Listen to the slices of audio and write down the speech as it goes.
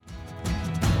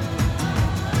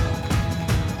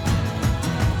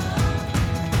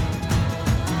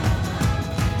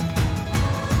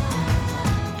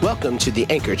Welcome to the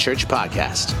Anchor Church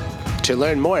podcast. To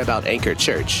learn more about Anchor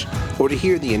Church or to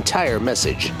hear the entire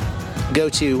message, go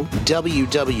to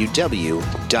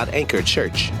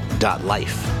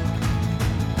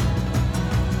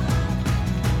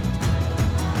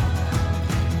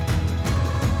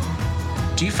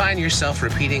Do you find yourself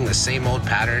repeating the same old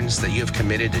patterns that you have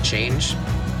committed to change?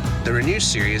 The Renew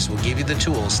series will give you the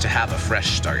tools to have a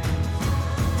fresh start.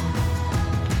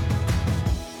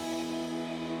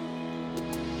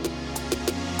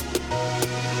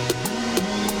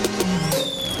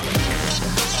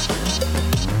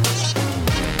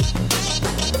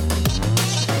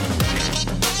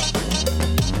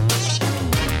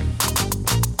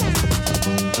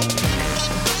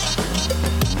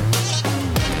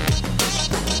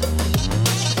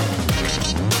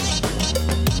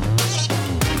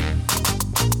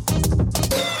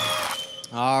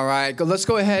 Let's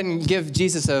go ahead and give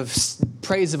Jesus a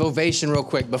praise of ovation real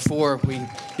quick before we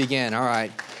begin. All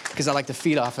right, because I like to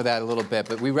feed off of that a little bit.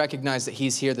 But we recognize that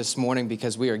he's here this morning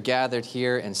because we are gathered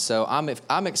here. And so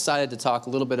I'm excited to talk a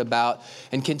little bit about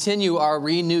and continue our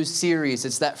Renew series.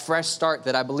 It's that fresh start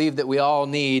that I believe that we all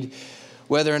need,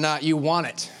 whether or not you want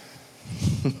it.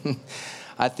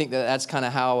 I think that's kind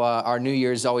of how our New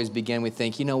Year's always begin. We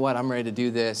think, you know what, I'm ready to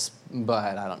do this,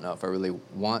 but I don't know if I really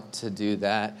want to do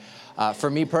that.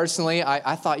 For me personally,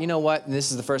 I thought, you know what, and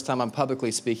this is the first time I'm publicly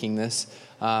speaking this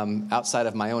outside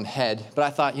of my own head, but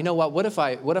I thought, you know what if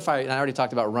I, and I already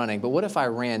talked about running, but what if I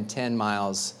ran 10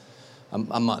 miles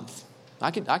a month?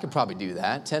 I could probably do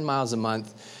that, 10 miles a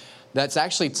month. That's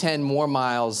actually 10 more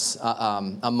miles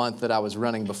a month that I was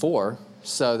running before,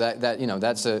 so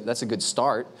that's a good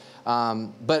start.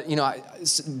 But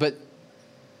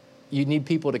you need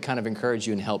people to kind of encourage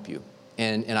you and help you.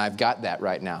 And I've got that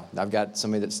right now. I've got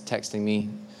somebody that's texting me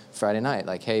Friday night,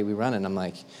 like, hey, we running? I'm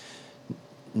like,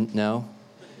 no.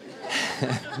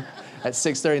 At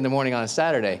 6:30 in the morning on a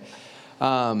Saturday.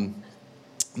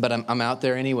 But I'm out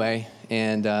there anyway,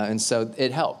 and so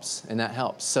it helps, and that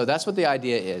helps. So that's what the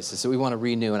idea is so we want to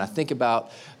renew. And I think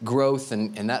about growth,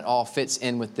 and that all fits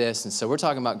in with this. And so we're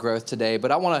talking about growth today.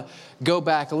 But I want to go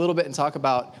back a little bit and talk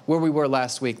about where we were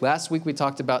last week. Last week we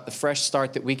talked about the fresh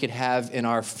start that we could have in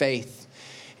our faith.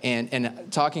 And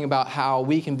talking about how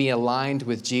we can be aligned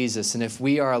with Jesus. And if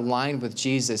we are aligned with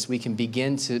Jesus, we can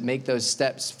begin to make those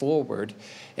steps forward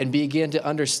and begin to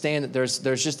understand that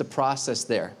there's just a process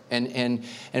there. And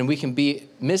we can be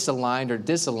misaligned or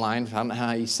disaligned, I don't know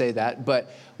how you say that,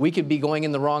 but we could be going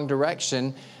in the wrong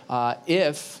direction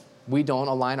if we don't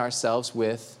align ourselves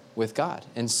with God.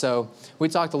 And so we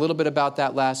talked a little bit about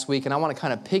that last week, and I want to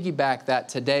kind of piggyback that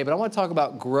today, but I want to talk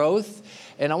about growth,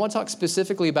 and I want to talk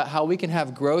specifically about how we can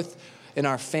have growth in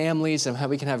our families and how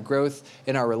we can have growth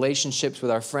in our relationships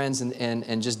with our friends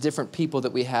and just different people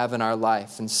that we have in our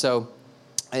life. And so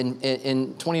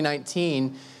in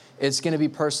 2019, it's going to be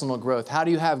personal growth. How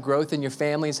do you have growth in your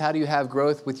families? How do you have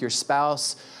growth with your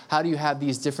spouse? How do you have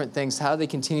these different things? How do they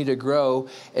continue to grow?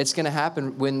 It's going to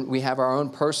happen when we have our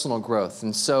own personal growth.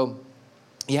 And so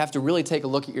you have to really take a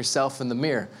look at yourself in the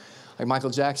mirror. Like Michael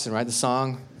Jackson, right? The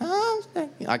song,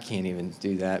 I can't even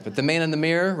do that. But the man in the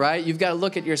mirror, right? You've got to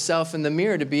look at yourself in the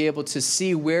mirror to be able to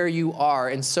see where you are.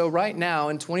 And so right now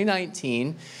in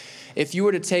 2019, if you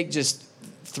were to take just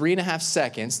 3.5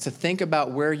 seconds to think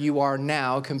about where you are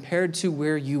now compared to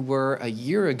where you were a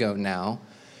year ago now,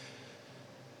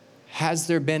 has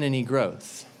there been any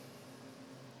growth?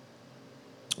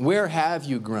 Where have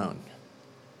you grown?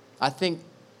 I think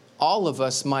all of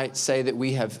us might say that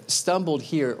we have stumbled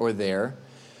here or there,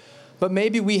 but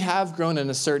maybe we have grown in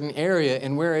a certain area,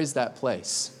 and where is that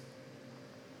place?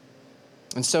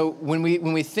 And so when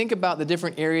we think about the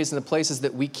different areas and the places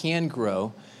that we can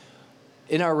grow,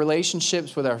 in our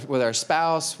relationships with our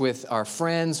spouse, with our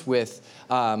friends, with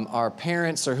our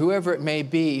parents, or whoever it may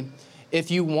be, if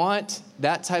you want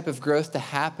that type of growth to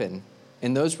happen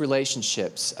in those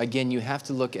relationships, again, you have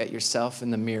to look at yourself in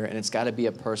the mirror, and it's got to be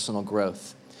a personal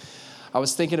growth. I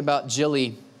was thinking about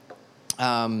Jilly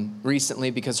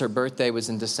recently because her birthday was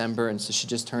in December, and so she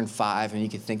just turned 5, and you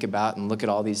could think about and look at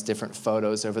all these different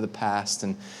photos over the past,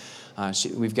 and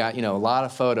we've got, a lot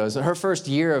of photos. Her first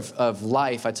year of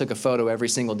life, I took a photo every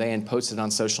single day and posted it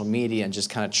on social media and just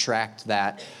kind of tracked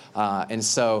that. And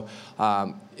so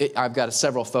I've got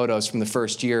several photos from the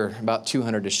first year, about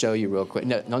 200 to show you real quick.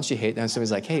 No, don't you hate that?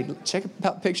 Somebody's like, hey, check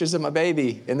out pictures of my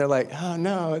baby. And they're like, oh,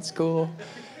 no, it's cool.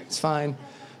 It's fine.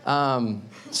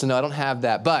 So no, I don't have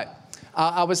that. But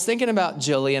I was thinking about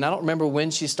Jilly, and I don't remember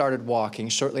when she started walking,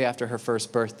 shortly after her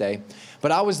first birthday.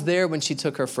 But I was there when she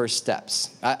took her first steps.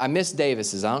 I missed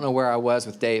Davis's. I don't know where I was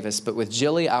with Davis, but with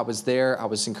Jilly, I was there. I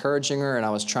was encouraging her, and I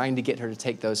was trying to get her to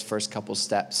take those first couple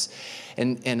steps.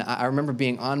 And I remember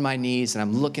being on my knees, and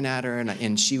I'm looking at her,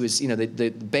 and she was, the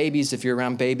babies, if you're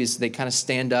around babies, they kind of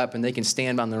stand up, and they can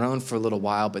stand on their own for a little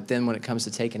while. But then when it comes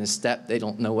to taking a step, they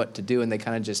don't know what to do, and they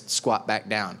kind of just squat back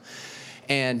down.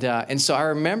 And so I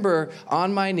remember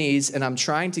on my knees, and I'm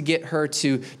trying to get her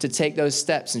to take those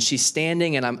steps. And she's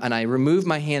standing, and I remove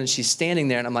my hand, and she's standing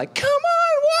there, and I'm like, come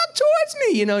on, walk towards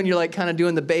me, and you're like kind of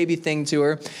doing the baby thing to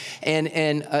her.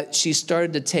 And she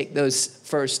started to take those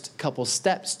first couple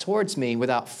steps towards me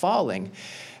without falling.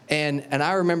 And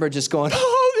I remember just going,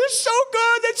 oh, that's so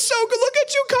good, that's so good. Look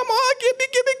at you, come on, give me,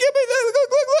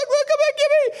 look, come on,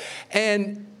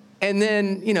 give me. And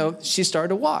then, she started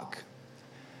to walk.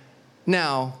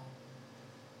 Now,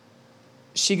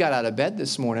 she got out of bed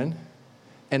this morning,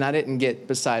 and I didn't get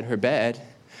beside her bed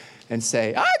and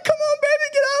say, come on,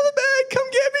 baby, get out of the bed. Come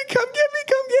get me, come get me,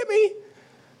 come get me.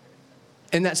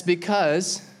 And that's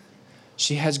because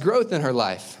she has growth in her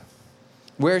life.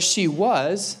 Where she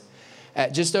was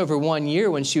at just over 1 year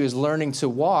when she was learning to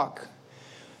walk,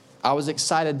 I was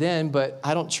excited then, but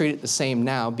I don't treat it the same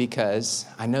now because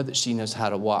I know that she knows how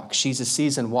to walk. She's a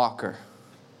seasoned walker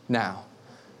now.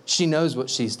 She knows what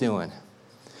she's doing.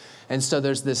 And so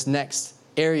there's this next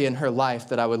area in her life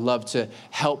that I would love to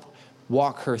help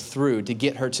walk her through to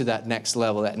get her to that next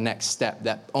level, that next step,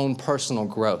 that own personal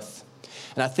growth.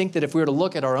 And I think that if we were to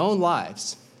look at our own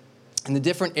lives and the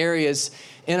different areas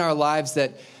in our lives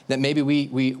that maybe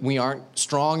we aren't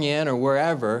strong in or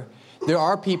wherever, there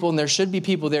are people and there should be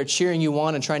people there cheering you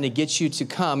on and trying to get you to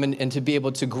come and to be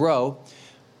able to grow.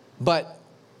 But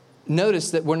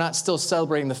notice that we're not still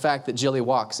celebrating the fact that Jilly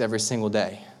walks every single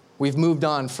day. We've moved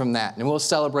on from that, and we'll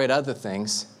celebrate other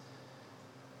things,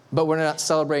 but we're not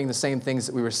celebrating the same things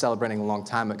that we were celebrating a long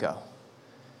time ago.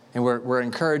 And we're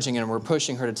encouraging and we're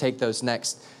pushing her to take those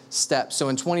next steps. So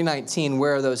in 2019,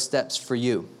 where are those steps for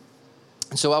you?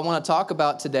 And so I want to talk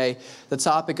about today the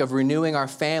topic of renewing our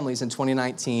families in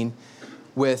 2019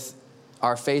 with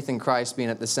our faith in Christ being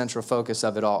at the central focus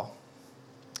of it all.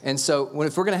 And so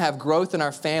if we're going to have growth in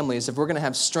our families, if we're going to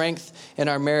have strength in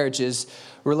our marriages,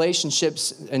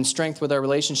 relationships and strength with our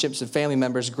relationships with family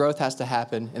members, growth has to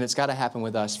happen, and it's got to happen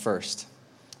with us first.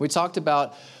 We talked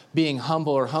about being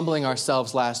humble or humbling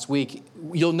ourselves last week.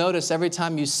 You'll notice every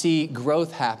time you see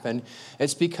growth happen,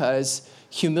 it's because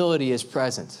humility is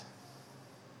present.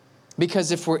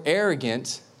 Because if we're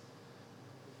arrogant,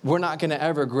 we're not going to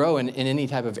ever grow in any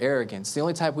type of arrogance. The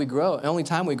only time we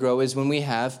grow is when we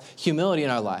have humility in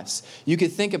our lives. You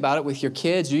could think about it with your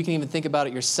kids, or you can even think about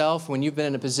it yourself when you've been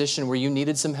in a position where you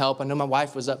needed some help. I know my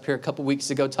wife was up here a couple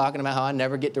weeks ago talking about how I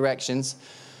never get directions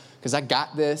because I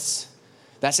got this.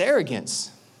 That's arrogance,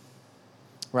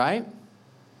 right?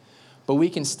 But we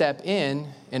can step in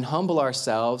and humble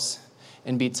ourselves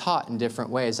and be taught in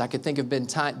different ways. I could think of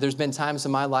there's been times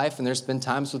in my life, and there's been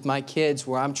times with my kids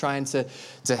where I'm trying to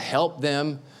help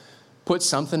them put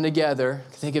something together.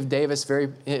 I think of Davis very,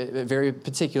 very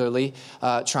particularly,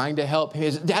 trying to help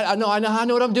his dad. I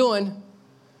know what I'm doing.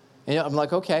 And I'm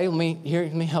like, okay, let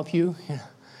me help you.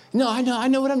 No, I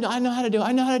know what I'm doing. I know how to do it.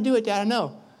 I know how to do it, Dad. I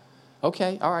know.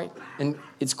 Okay, all right. And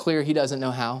it's clear he doesn't know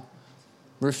how.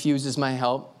 Refuses my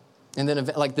help. And then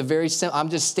I'm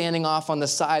just standing off on the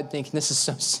side thinking, this is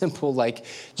so simple. Like,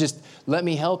 just let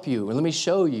me help you and let me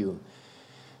show you.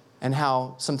 And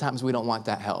how sometimes we don't want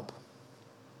that help.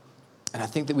 And I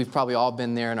think that we've probably all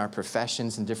been there in our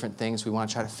professions and different things. We want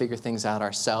to try to figure things out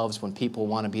ourselves when people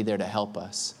want to be there to help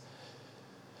us.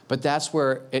 But that's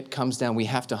where it comes down. We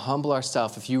have to humble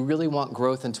ourselves. If you really want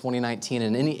growth in 2019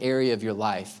 in any area of your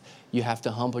life, you have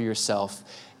to humble yourself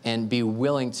and be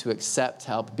willing to accept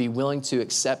help, be willing to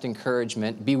accept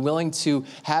encouragement, be willing to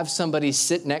have somebody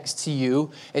sit next to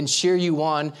you and cheer you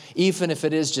on, even if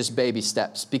it is just baby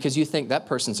steps, because you think that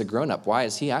person's a grown-up. Why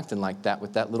is he acting like that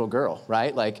with that little girl,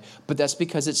 right? But that's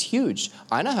because it's huge.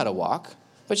 I know how to walk,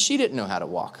 but she didn't know how to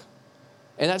walk.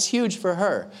 And that's huge for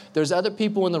her. There's other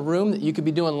people in the room that you could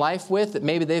be doing life with that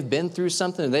maybe they've been through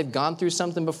something or they've gone through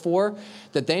something before,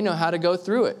 that they know how to go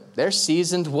through it. They're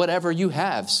seasoned whatever you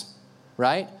have.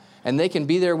 Right? And they can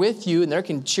be there with you and they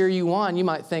can cheer you on. You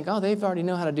might think, oh, they've already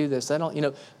know how to do this.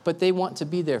 But they want to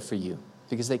be there for you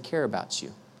because they care about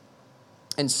you.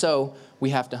 And so we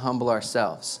have to humble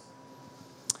ourselves.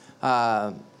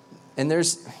 I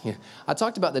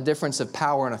talked about the difference of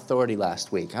power and authority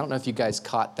last week. I don't know if you guys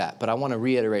caught that, but I want to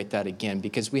reiterate that again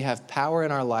because we have power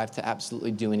in our life to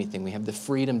absolutely do anything. We have the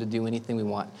freedom to do anything we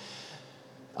want.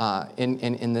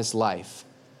 in this life.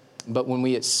 But when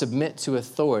we submit to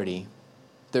authority,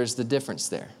 there's the difference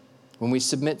there. When we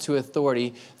submit to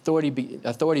authority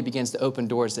begins to open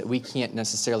doors that we can't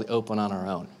necessarily open on our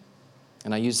own.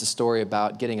 And I used the story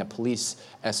about getting a police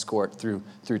escort through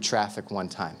traffic one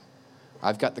time.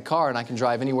 I've got the car and I can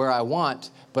drive anywhere I want,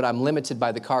 but I'm limited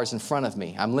by the cars in front of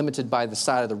me. I'm limited by the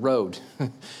side of the road.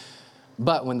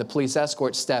 But when the police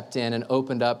escort stepped in and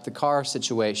opened up the car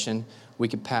situation, we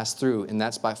could pass through, and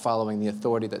that's by following the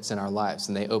authority that's in our lives.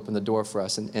 And they opened the door for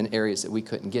us in areas that we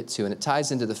couldn't get to. And it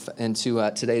ties into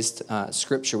today's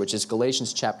scripture, which is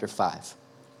Galatians chapter 5.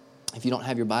 If you don't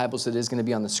have your Bibles, it is going to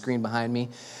be on the screen behind me.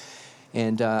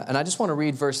 And I just want to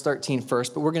read verse 13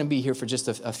 first, but we're going to be here for just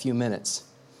a few minutes.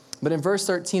 But in verse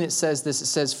 13, it says this. It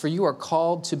says, "For you are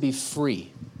called to be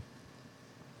free."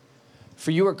 For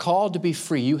you are called to be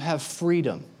free. You have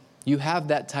freedom. You have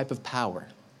that type of power.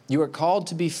 You are called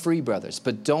to be free, brothers,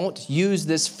 but don't use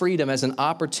this freedom as an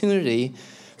opportunity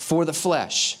for the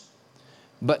flesh,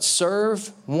 but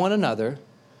serve one another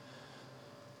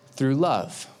through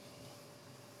love.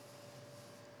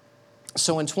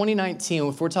 So in 2019,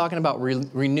 if we're talking about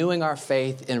renewing our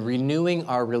faith and renewing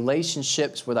our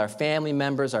relationships with our family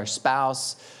members, our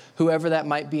spouse, whoever that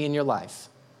might be in your life,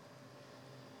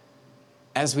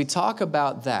 as we talk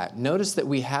about that, notice that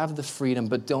we have the freedom,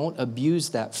 but don't abuse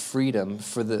that freedom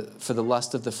for the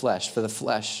lust of the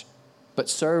flesh, but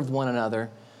serve one another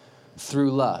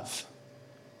through love.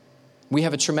 We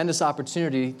have a tremendous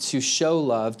opportunity to show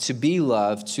love, to be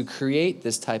loved, to create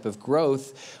this type of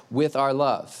growth with our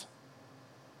love.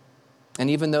 And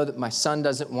even though that my son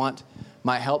doesn't want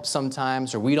my help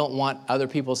sometimes, or we don't want other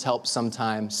people's help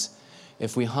sometimes,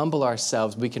 if we humble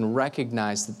ourselves, we can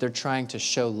recognize that they're trying to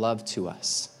show love to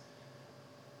us.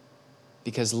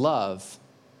 Because love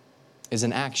is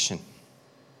an action.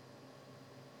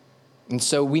 And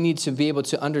so we need to be able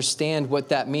to understand what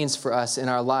that means for us in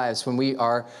our lives when we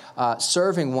are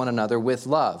serving one another with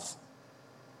love.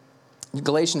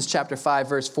 Galatians chapter 5,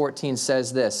 verse 14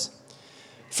 says this,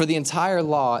 "For the entire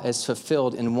law is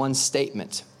fulfilled in one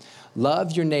statement.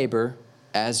 Love your neighbor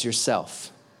as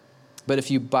yourself. But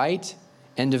if you bite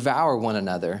and devour one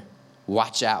another,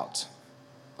 watch out,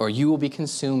 or you will be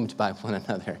consumed by one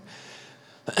another."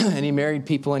 Any married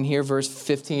people in here, verse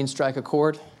 15, strike a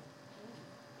chord?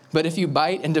 But if you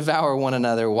bite and devour one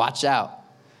another, watch out,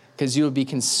 because you will be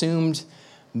consumed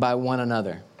by one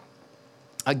another.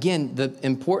 Again, the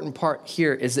important part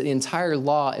here is that the entire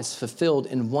law is fulfilled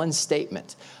in one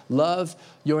statement. Love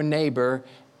your neighbor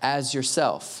as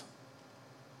yourself.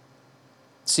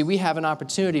 See, we have an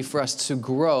opportunity for us to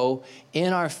grow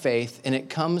in our faith, and it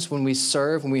comes when we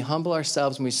serve, when we humble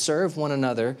ourselves, when we serve one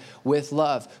another with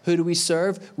love. Who do we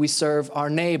serve? We serve our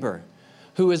neighbor.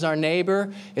 Who is our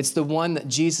neighbor? It's the one that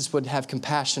Jesus would have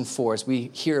compassion for, as we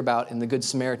hear about in the Good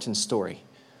Samaritan story.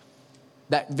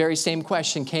 That very same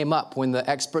question came up when the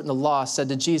expert in the law said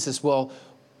to Jesus, well,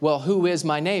 who is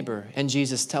my neighbor? And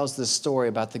Jesus tells this story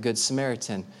about the Good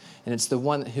Samaritan, and it's the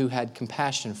one who had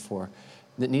compassion for,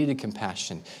 that needed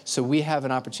compassion. So we have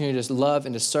an opportunity to love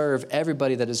and to serve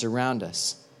everybody that is around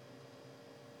us.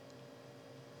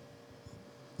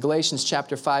 Galatians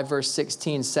chapter 5, verse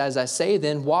 16 says, "I say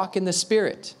then, walk in the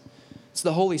Spirit." It's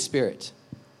the Holy Spirit.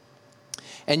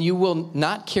 "And you will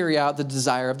not carry out the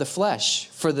desire of the flesh.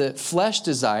 For the flesh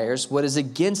desires what is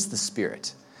against the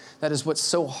Spirit." That is what's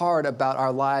so hard about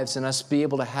our lives and us be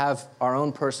able to have our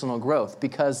own personal growth,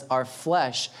 because our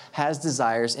flesh has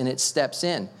desires and it steps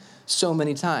in so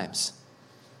many times.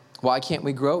 Why can't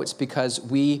we grow? It's because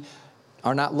we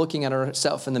are not looking at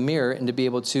ourselves in the mirror and to be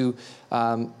able to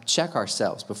check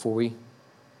ourselves before we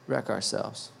wreck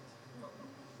ourselves.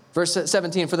 Verse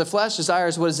 17, "For the flesh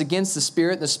desires what is against the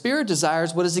Spirit, and the Spirit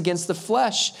desires what is against the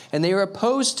flesh, and they are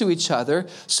opposed to each other,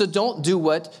 so don't do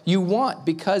what you want,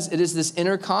 because it is this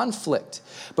inner conflict,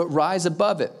 but rise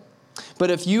above it. But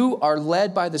if you are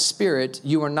led by the Spirit,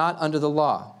 you are not under the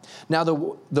law. Now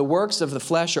the works of the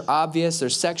flesh are obvious.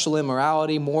 There's sexual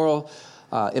immorality, moral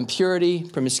impurity,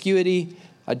 promiscuity,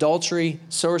 adultery,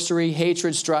 sorcery,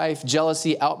 hatred, strife,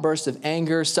 jealousy, outbursts of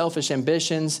anger, selfish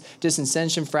ambitions,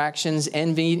 dissension, fractions,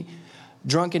 envy,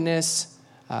 drunkenness,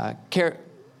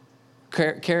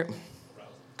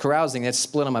 carousing. That's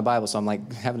split on my Bible, so I'm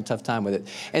like having a tough time with it.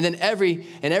 And then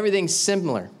everything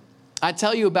similar. I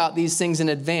tell you about these things in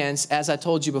advance, as I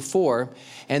told you before,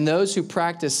 and those who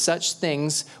practice such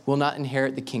things will not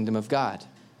inherit the kingdom of God.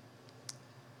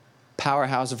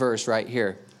 Powerhouse verse right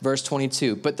here. Verse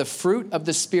 22, "But the fruit of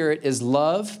the Spirit is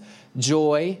love,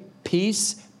 joy,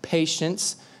 peace,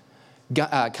 patience,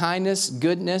 kindness,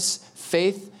 goodness,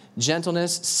 faith,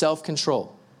 gentleness,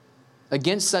 self-control.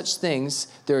 Against such things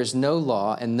there is no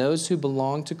law, and those who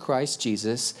belong to Christ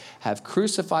Jesus have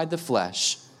crucified the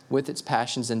flesh with its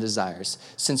passions and desires.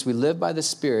 Since we live by the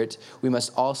Spirit, we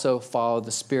must also follow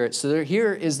the Spirit. So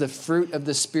here is the fruit of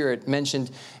the Spirit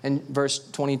mentioned in verse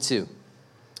 22.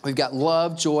 We've got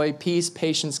love, joy, peace,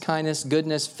 patience, kindness,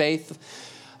 goodness, faith,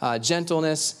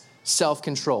 gentleness,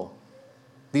 self-control.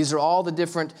 These are all the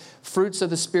different fruits of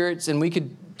the Spirit, and we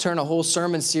could turn a whole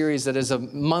sermon series that is a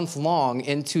month long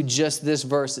into just this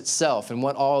verse itself and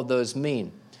what all of those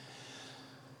mean.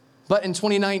 But in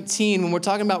 2019, when we're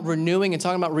talking about renewing and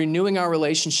talking about renewing our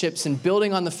relationships and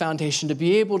building on the foundation to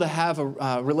be able to have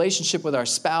a relationship with our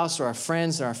spouse or our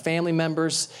friends or our family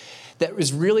members that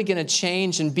is really going to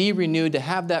change and be renewed, to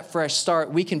have that fresh start,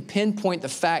 we can pinpoint the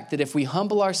fact that if we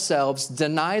humble ourselves,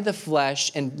 deny the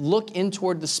flesh, and look in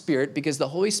toward the Spirit, because the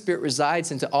Holy Spirit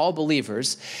resides into all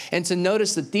believers, and to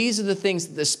notice that these are the things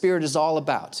that the Spirit is all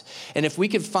about. And if we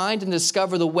can find and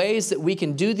discover the ways that we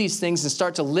can do these things and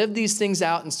start to live these things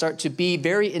out and start to be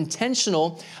very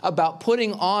intentional about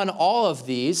putting on all of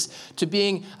these, to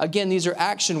being, again, these are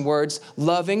action words,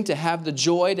 loving, to have the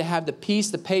joy, to have the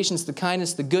peace, the patience, the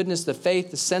kindness, the goodness, the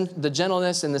faith, the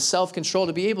gentleness, and the self-control,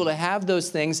 to be able to have those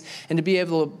things and to be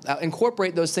able to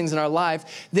incorporate those things in our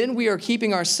life, then we are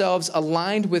keeping ourselves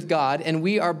aligned with God, and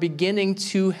we are beginning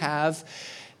to have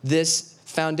this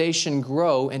foundation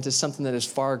grow into something that is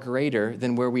far greater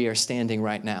than where we are standing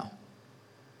right now.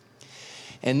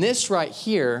 And this right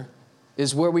here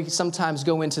is where we sometimes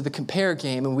go into the compare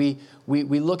game, and we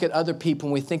look at other people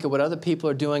and we think of what other people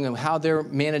are doing and how they're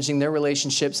managing their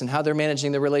relationships and how they're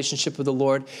managing their relationship with the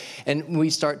Lord, and we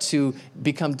start to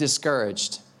become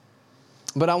discouraged.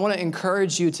 But I want to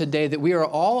encourage you today that we are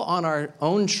all on our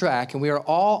own track and we are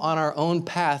all on our own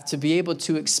path to be able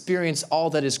to experience all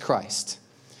that is Christ.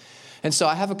 And so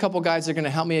I have a couple guys that are going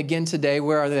to help me again today.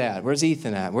 Where are they at? Where's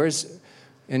Ethan at? Where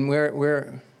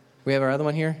we have our other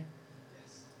one here?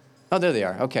 Oh, there they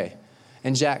are. Okay.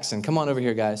 And Jackson. Come on over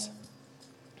here, guys.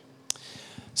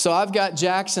 So I've got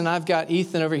Jackson, I've got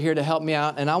Ethan over here to help me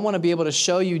out, and I want to be able to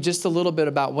show you just a little bit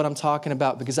about what I'm talking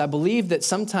about, because I believe that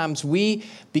sometimes we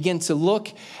begin to look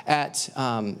at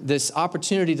this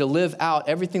opportunity to live out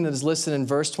everything that is listed in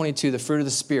verse 22, the fruit of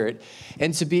the Spirit,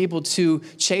 and to be able to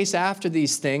chase after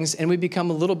these things, and we become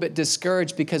a little bit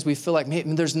discouraged because we feel like,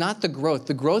 man, there's not the growth.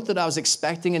 The growth that I was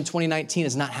expecting in 2019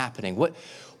 is not happening.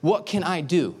 What can I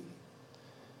do?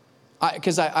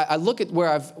 Because I look at where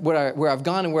I've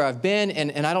gone and where I've been,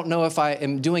 and I don't know if I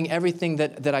am doing everything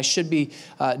that I should be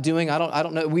doing. I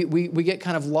don't know. We get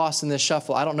kind of lost in this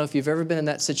shuffle. I don't know if you've ever been in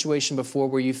that situation before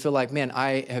where you feel like, man,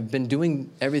 I have been doing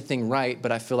everything right,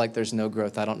 but I feel like there's no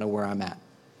growth. I don't know where I'm at.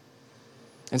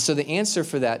 And so the answer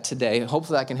for that today,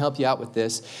 hopefully I can help you out with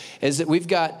this, is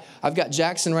that I've got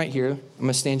Jackson right here. I'm going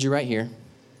to stand you right here.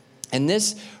 And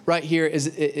this right here is,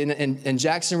 and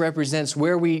Jackson represents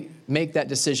where we make that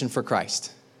decision for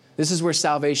Christ. This is where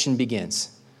salvation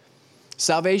begins.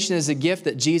 Salvation is a gift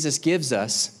that Jesus gives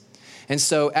us. And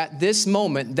so at this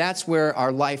moment, that's where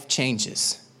our life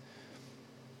changes.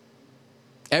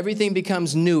 Everything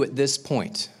becomes new at this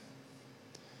point.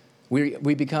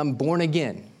 We become born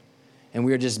again, and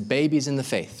we are just babies in the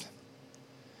faith.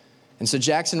 And so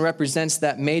Jackson represents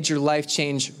that major life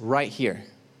change right here.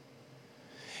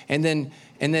 And then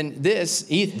this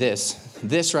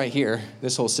right here,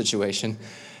 this whole situation.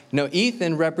 No,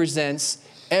 Ethan represents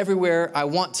everywhere I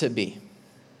want to be.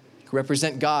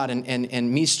 Represent God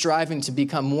and me striving to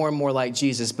become more and more like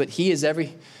Jesus. But he is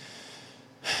everything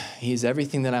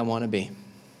that I want to be.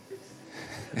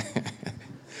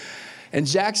 And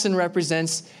Jackson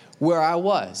represents where I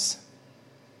was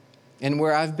and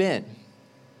where I've been.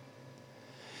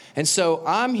 And so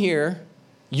I'm here,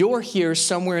 you're here,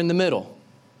 somewhere in the middle,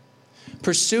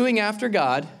 pursuing after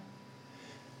God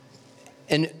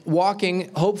and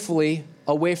walking, hopefully,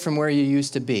 away from where you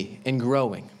used to be and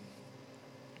growing.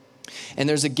 And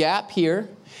there's a gap here,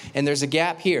 and there's a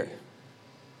gap here.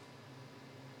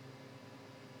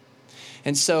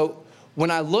 And so when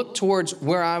I look towards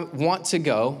where I want to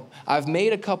go, I've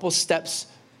made a couple steps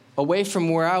away from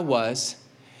where I was,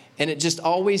 and it just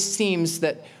always seems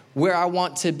that where I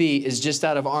want to be is just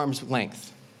out of arm's length.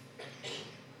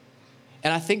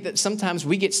 And I think that sometimes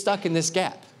we get stuck in this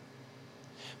gap.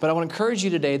 But I want to encourage you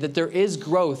today that there is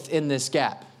growth in this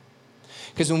gap.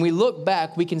 Because when we look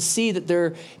back, we can see that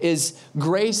there is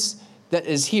grace that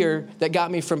is here that got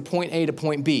me from point A to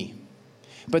point B.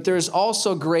 But there is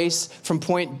also grace from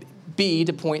point B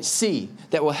to point C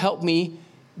that will help me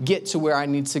get to where I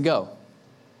need to go.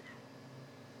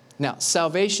 Now,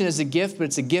 salvation is a gift, but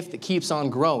it's a gift that keeps on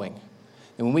growing.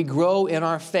 And when we grow in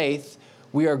our faith,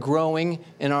 we are growing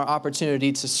in our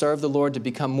opportunity to serve the Lord, to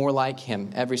become more like him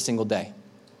every single day.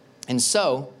 And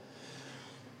so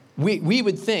we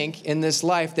would think in this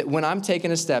life that when I'm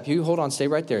taking a step, you hold on, stay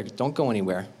right there. Don't go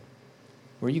anywhere.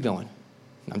 Where are you going?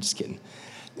 I'm just kidding.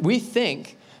 We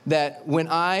think that when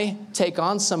I take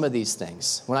on some of these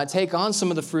things, when I take on some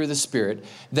of the fruit of the Spirit,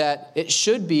 that it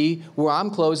should be where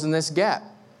I'm closing this gap.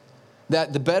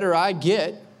 That the better I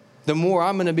get, the more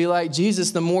I'm going to be like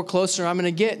Jesus, the more closer I'm going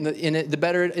to get, and the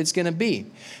better it's going to be.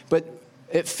 But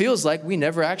it feels like we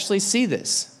never actually see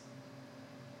this.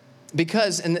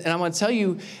 Because, and I'm going to tell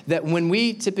you that when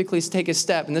we typically take a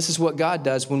step, and this is what God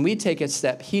does, when we take a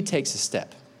step, he takes a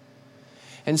step.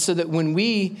 And so that when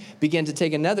we begin to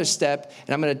take another step,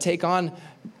 and I'm going to take on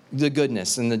the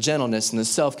goodness and the gentleness and the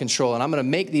self-control, and I'm going to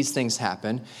make these things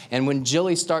happen. And when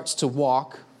Jilly starts to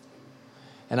walk,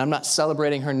 and I'm not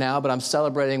celebrating her now, but I'm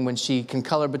celebrating when she can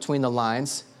color between the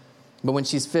lines. But when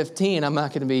she's 15, I'm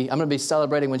going to be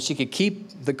celebrating when she could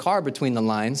keep the car between the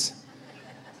lines.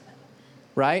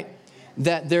 Right?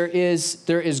 That there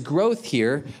is growth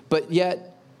here, but yet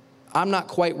I'm not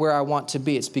quite where I want to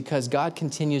be. It's because God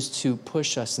continues to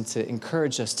push us and to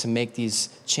encourage us to make these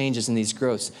changes and these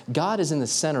growths. God is in the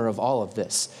center of all of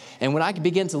this. And when I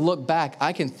begin to look back,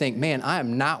 I can think, man, I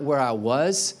am not where I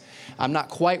was. I'm not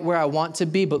quite where I want to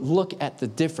be, but look at the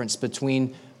difference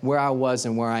between where I was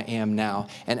and where I am now.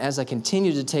 And as I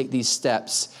continue to take these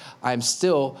steps, I'm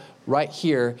still right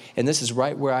here, and this is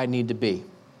right where I need to be.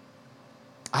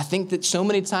 I think that so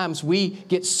many times we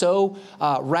get so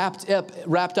wrapped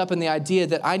up in the idea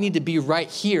that I need to be right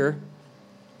here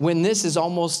when this is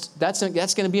almost, that's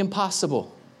going to be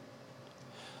impossible.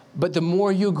 But the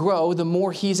more you grow, the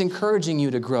more he's encouraging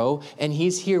you to grow, and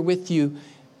he's here with you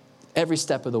every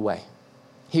step of the way.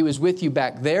 He was with you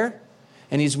back there,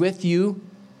 and he's with you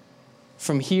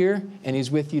from here, and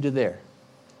he's with you to there.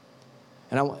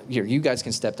 And here, you guys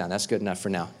can step down. That's good enough for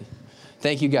now.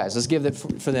 Thank you, guys. Let's give it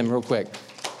for them real quick.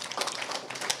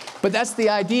 But that's the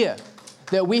idea,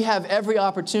 that we have every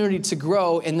opportunity to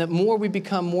grow, and the more we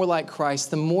become more like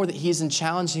Christ, the more that he's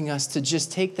challenging us to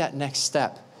just take that next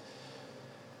step.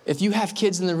 If you have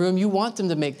kids in the room, you want them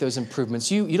to make those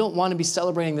improvements. You don't want to be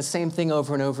celebrating the same thing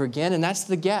over and over again, and that's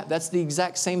the gap. That's the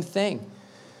exact same thing.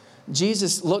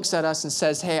 Jesus looks at us and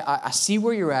says, hey, I see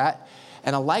where you're at,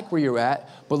 and I like where you're at,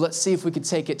 but let's see if we could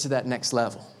take it to that next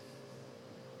level.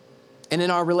 And in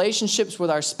our relationships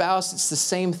with our spouse, it's the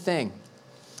same thing.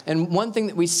 And one thing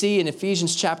that we see in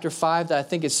Ephesians chapter 5 that I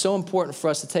think is so important for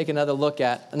us to take another look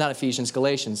at, not Ephesians,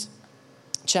 Galatians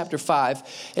chapter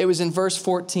 5, it was in verse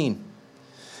 14.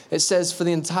 It says, for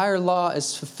the entire law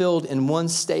is fulfilled in one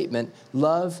statement,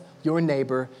 love your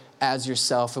neighbor as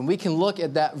yourself. And we can look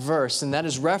at that verse, and that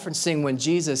is referencing when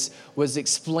Jesus was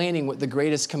explaining what the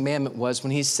greatest commandment was,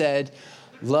 when he said,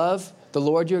 love the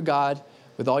Lord your God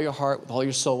with all your heart, with all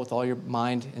your soul, with all your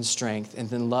mind and strength, and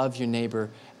then love your neighbor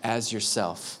as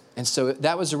yourself. And so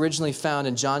that was originally found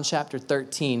in John chapter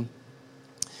 13.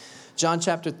 John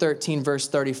chapter 13, verse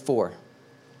 34.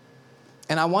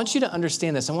 And I want you to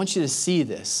understand this. I want you to see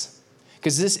this.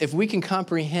 Because if we can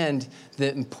comprehend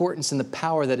the importance and the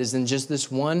power that is in just this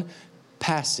one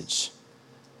passage,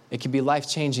 it can be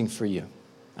life-changing for you.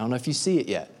 I don't know if you see it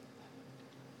yet.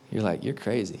 You're like, you're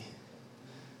crazy.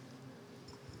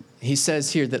 He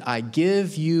says here that I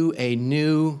give you a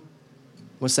new,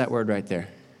 what's that word right there?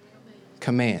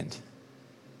 Command.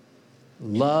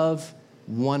 Love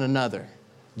one another,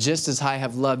 just as I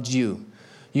have loved you.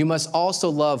 You must also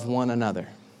love one another.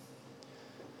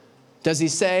 Does he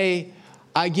say,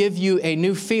 I give you a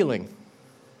new feeling?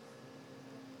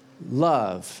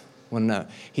 Love one another.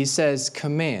 He says,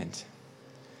 command.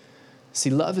 See,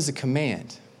 love is a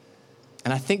command.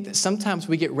 And I think that sometimes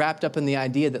we get wrapped up in the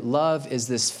idea that love is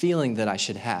this feeling that I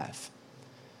should have.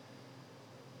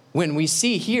 When we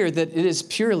see here that it is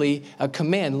purely a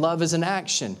command, love is an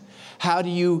action. How do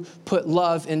you put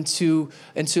love into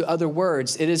other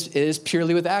words? It is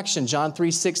purely with action. John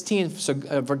 3:16,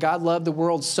 so for God loved the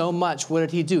world so much, what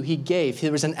did he do? He gave.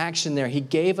 There was an action there. He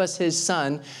gave us his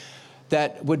son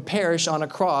that would perish on a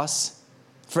cross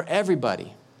for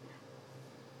everybody.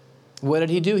 What did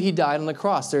he do? He died on the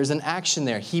cross. There's an action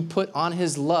there. He put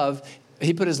his love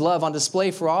on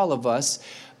display for all of us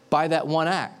by that one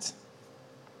act.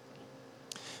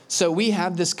 So we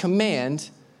have this command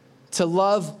to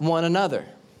love one another.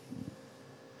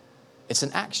 It's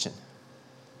an action.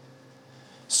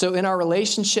 So in our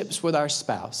relationships with our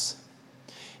spouse,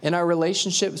 in our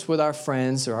relationships with our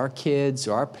friends or our kids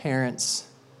or our parents,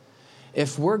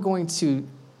 if we're going to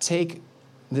take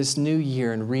this new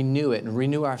year and renew it and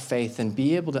renew our faith and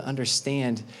be able to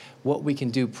understand what we can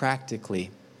do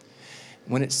practically,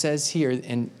 when it says here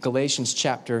in Galatians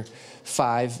chapter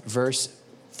 5, verse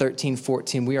 13,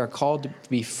 14, we are called to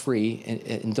be free,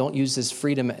 and don't use this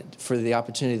freedom for the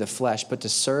opportunity of the flesh, but to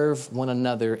serve one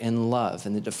another in love.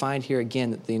 And it defined here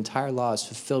again that the entire law is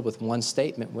fulfilled with one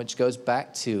statement, which goes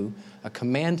back to a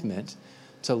commandment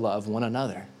to love one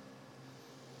another.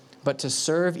 But to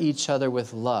serve each other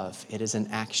with love, it is an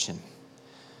action.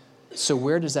 So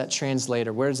where does that translate,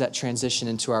 or where does that transition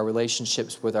into our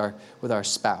relationships with our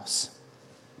spouse?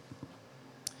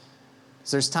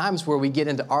 So there's times where we get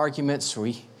into arguments, where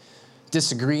we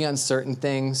disagree on certain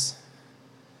things,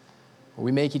 or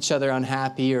we make each other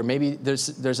unhappy, or maybe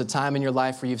there's a time in your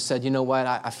life where you've said, you know what,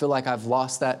 I feel like I've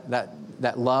lost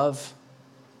that love.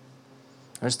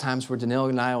 There's times where Danielle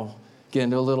and I will get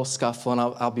into a little scuffle, and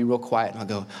I'll be real quiet, and I'll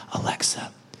go,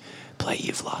 Alexa, play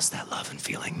You've Lost That Love and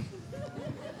Feeling.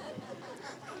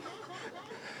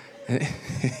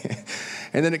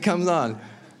 And then it comes on.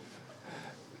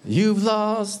 You've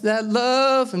lost that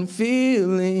love and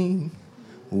feeling.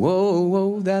 Whoa,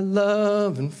 whoa, that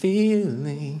love and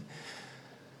feeling.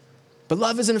 But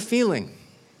love isn't a feeling.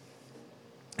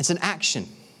 It's an action.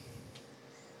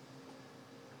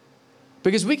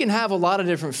 Because we can have a lot of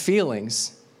different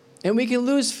feelings, and we can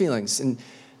lose feelings. And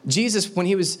Jesus, when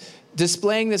he was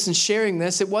displaying this and sharing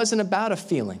this, it wasn't about a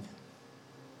feeling.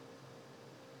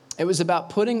 It was about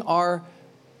putting our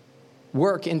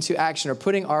work into action, or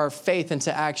putting our faith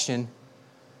into action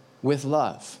with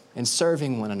love and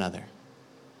serving one another.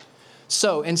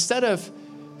 So instead of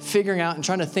figuring out and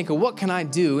trying to think of what can I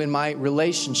do in my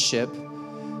relationship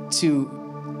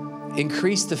to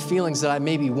increase the feelings that I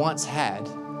maybe once had,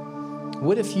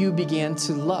 what if you began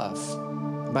to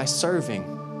love by serving?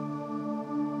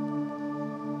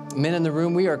 Men in the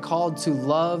room, we are called to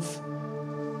love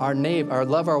our neighbor, or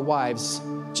love our wives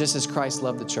just as Christ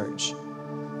loved the church.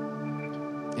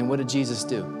 And what did Jesus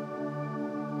do?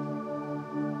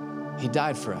 He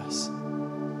died for us.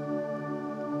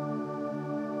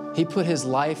 He put his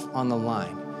life on the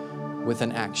line with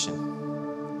an action.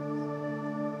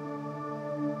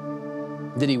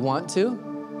 Did he want to?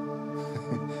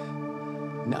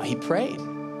 No, he prayed.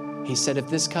 He said, if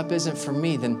this cup isn't for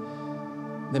me,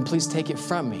 then please take it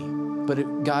from me.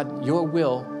 But God, your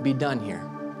will be done here.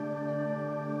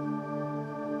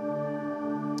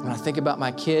 When I think about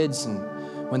my kids, and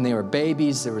when they were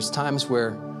babies, there was times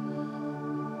where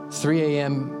 3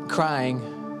 a.m. crying,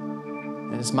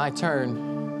 and it's my turn.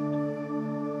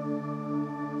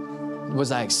 Was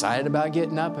I excited about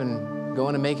getting up and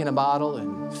going and making a bottle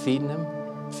and feeding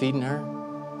her?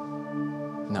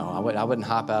 No, I wouldn't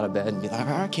hop out of bed and be like,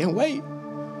 I can't wait.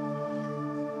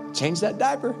 Change that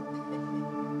diaper.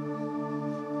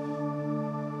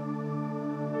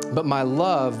 But my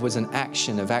love was an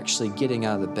action of actually getting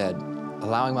out of the bed,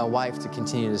 allowing my wife to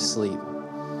continue to sleep,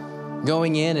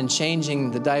 going in and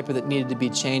changing the diaper that needed to be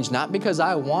changed, not because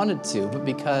I wanted to, but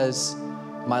because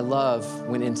my love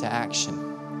went into action.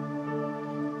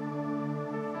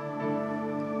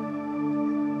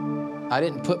 I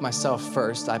didn't put myself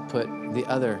first, I put the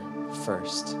other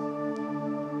first.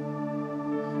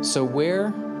 So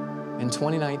where in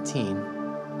 2019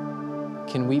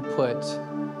 can we put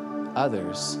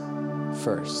others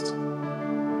first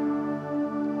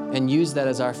and use that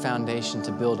as our foundation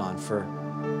to build on for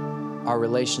our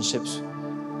relationships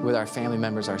with our family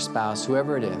members, our spouse,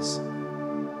 whoever it is?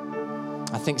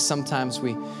 I think sometimes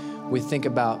we think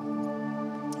about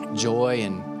joy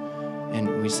and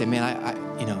we say, man,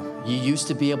 you used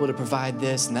to be able to provide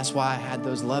this, and that's why I had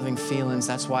those loving feelings.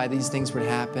 That's why these things would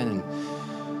happen, and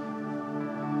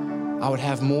I would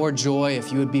have more joy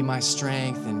if you would be my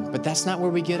strength. But that's not where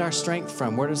we get our strength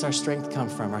from. Where does our strength come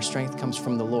from? Our strength comes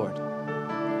from the Lord.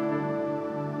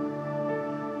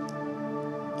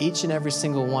 Each and every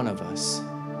single one of us,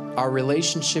 our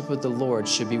relationship with the Lord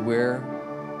should be where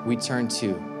we turn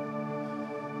to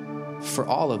for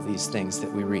all of these things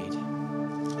that we read.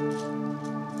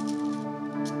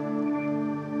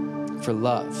 For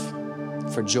love,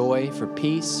 for joy, for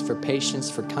peace, for patience,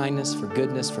 for kindness, for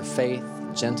goodness, for faith,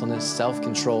 gentleness,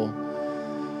 self-control.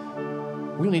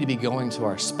 We don't need to be going to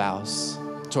our spouse,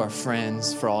 to our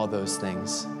friends for all those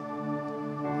things.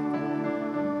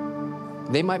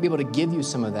 They might be able to give you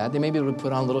some of that. They may be able to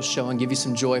put on a little show and give you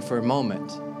some joy for a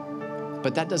moment,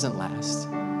 but that doesn't last.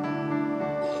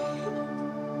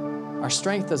 Our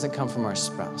strength doesn't come from our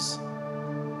spouse.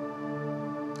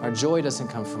 Our joy doesn't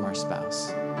come from our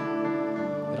spouse.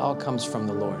 It all comes from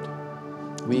the Lord.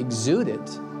 We exude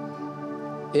it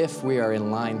if we are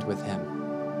in line with him.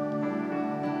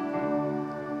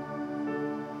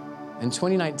 In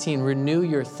 2019, renew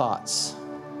your thoughts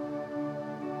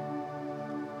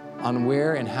on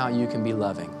where and how you can be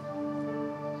loving.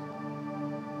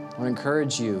 to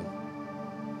encourage you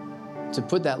to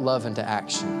put that love into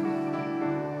action.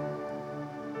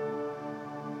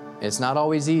 It's not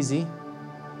always easy,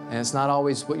 and it's not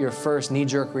always what your first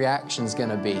knee-jerk reaction is going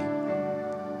to be.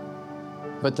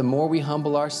 But the more we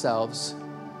humble ourselves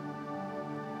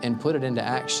and put it into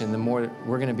action, the more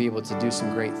we're going to be able to do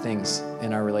some great things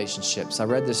in our relationships. I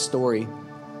read this story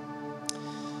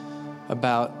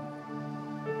about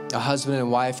a husband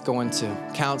and wife going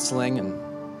to counseling, and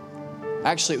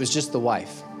actually it was just the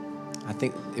wife. I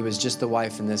think it was just the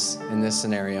wife in this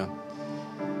scenario.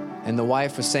 And the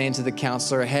wife was saying to the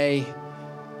counselor, hey,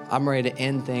 I'm ready to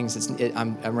end things.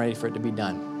 I'm ready for it to be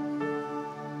done.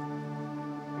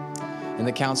 And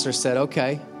the counselor said,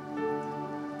 okay,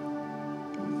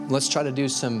 let's try to do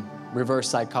some reverse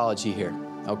psychology here,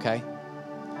 okay?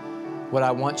 What I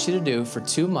want you to do for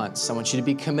 2 months, I want you to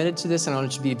be committed to this, and I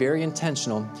want you to be very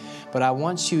intentional, but I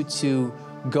want you to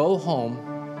go home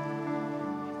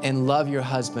and love your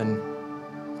husband.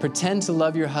 Pretend to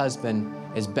love your husband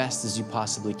as best as you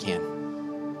possibly can.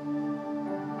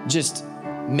 Just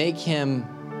make him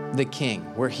the king,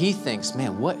 where he thinks,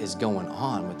 man, what is going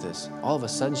on with this? All of a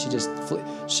sudden, she just flipped.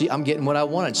 I'm getting what I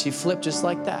wanted. She flipped just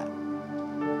like that.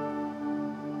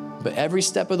 But every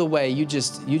step of the way, you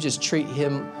just treat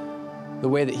him the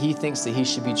way that he thinks that he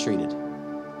should be treated.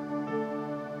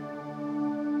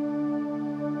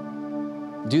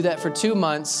 Do that for 2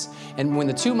 months, and when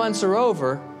the 2 months are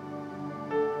over,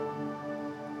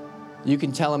 you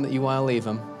can tell him that you want to leave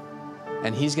him,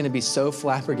 and he's going to be so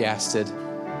flabbergasted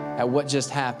at what just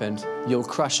happened, you'll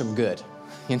crush him good,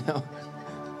 you know?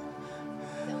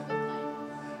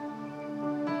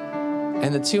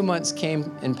 And the 2 months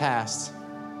came and passed,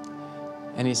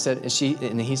 and he said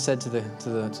to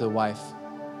the wife,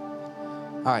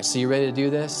 all right, so you ready to do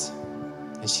this?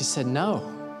 And she said,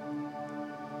 no.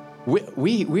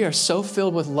 We are so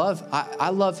filled with love. I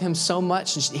love him so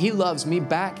much, and he loves me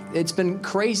back. It's been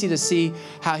crazy to see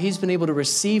how he's been able to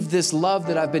receive this love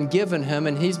that I've been giving him,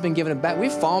 and he's been giving it back.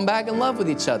 We've fallen back in love with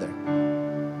each other.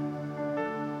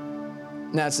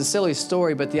 Now, it's a silly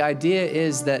story, but the idea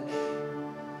is that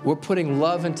we're putting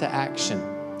love into action.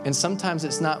 And sometimes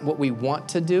it's not what we want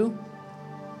to do,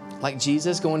 like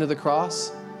Jesus going to the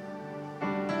cross.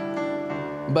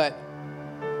 But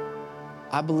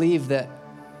I believe that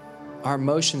our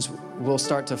emotions will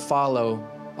start to follow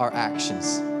our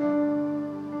actions.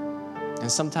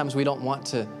 And sometimes we don't want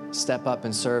to step up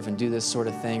and serve and do this sort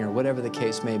of thing or whatever the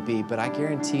case may be, but I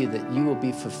guarantee you that you will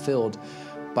be fulfilled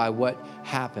by what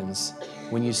happens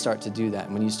when you start to do that,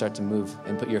 when you start to move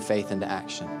and put your faith into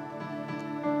action.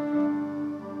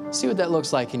 See what that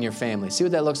looks like in your family. See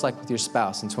what that looks like with your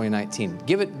spouse in 2019.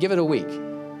 Give it a week.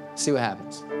 See what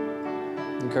happens.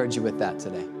 I encourage you with that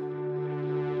today.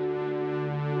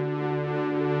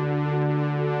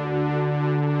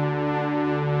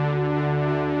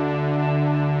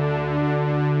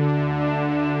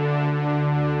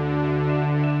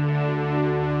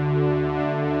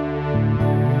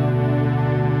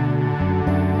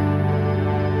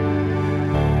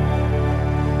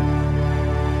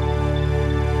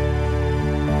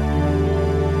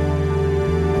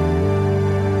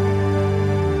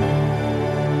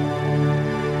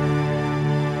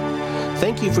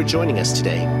 Thank you for joining us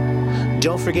today.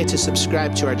 Don't forget to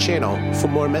subscribe to our channel for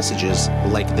more messages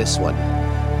like this one.